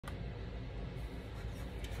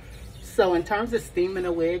So in terms of steaming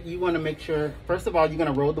a wig, you want to make sure, first of all, you're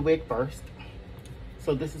going to roll the wig first.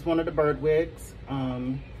 So this is one of the bird wigs.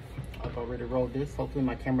 I've already rolled this. Hopefully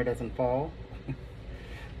my camera doesn't fall.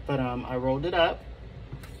 But I rolled it up.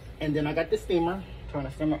 And then I got the steamer. Turn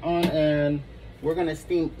the steamer on, and we're going to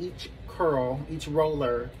steam each curl, each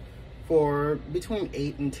roller, for between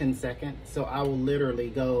 8 and 10 seconds. So I will literally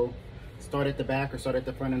go start at the back or start at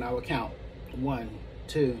the front, and I will count 1,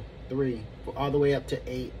 2, 3, all the way up to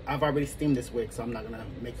 8. I've already steamed this wig, so I'm not gonna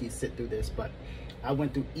make you sit through this, but I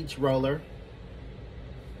went through each roller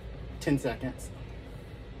 10 seconds.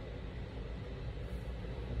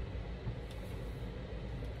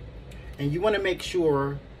 And you want to make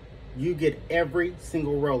sure you get every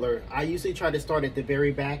single roller. I usually try to start at the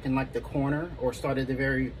very back in like the corner, or start at the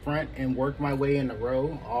very front and work my way in the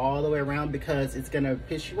row all the way around, because it's gonna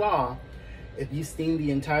piss you off if you steam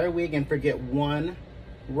the entire wig and forget one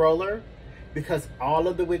roller, because all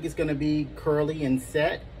of the wig is gonna be curly and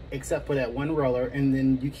set except for that one roller, and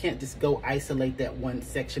then you can't just go isolate that one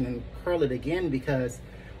section and curl it again, because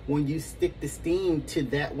when you stick the steam to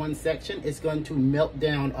that one section, it's going to melt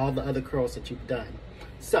down all the other curls that you've done.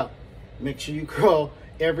 So make sure you curl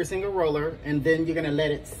every single roller, and then you're gonna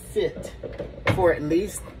let it sit for at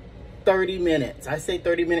least 30 minutes. I say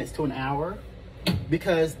 30 minutes to an hour,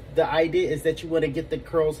 because the idea is that you want to get the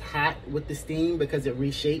curls hot with the steam, because it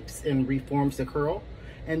reshapes and reforms the curl.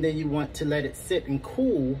 And then you want to let it sit and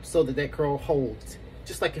cool so that that curl holds.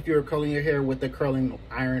 Just like if you were curling your hair with a curling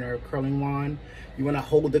iron or a curling wand, you want to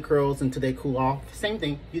hold the curls until they cool off. Same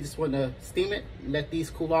thing, you just want to steam it, let these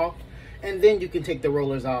cool off, and then you can take the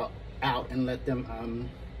rollers out and let them,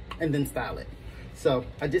 and then style it. So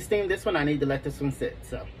I just steamed this one. I need to let this one sit.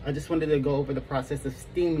 So I just wanted to go over the process of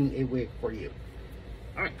steaming a wig for you.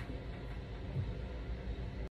 All right.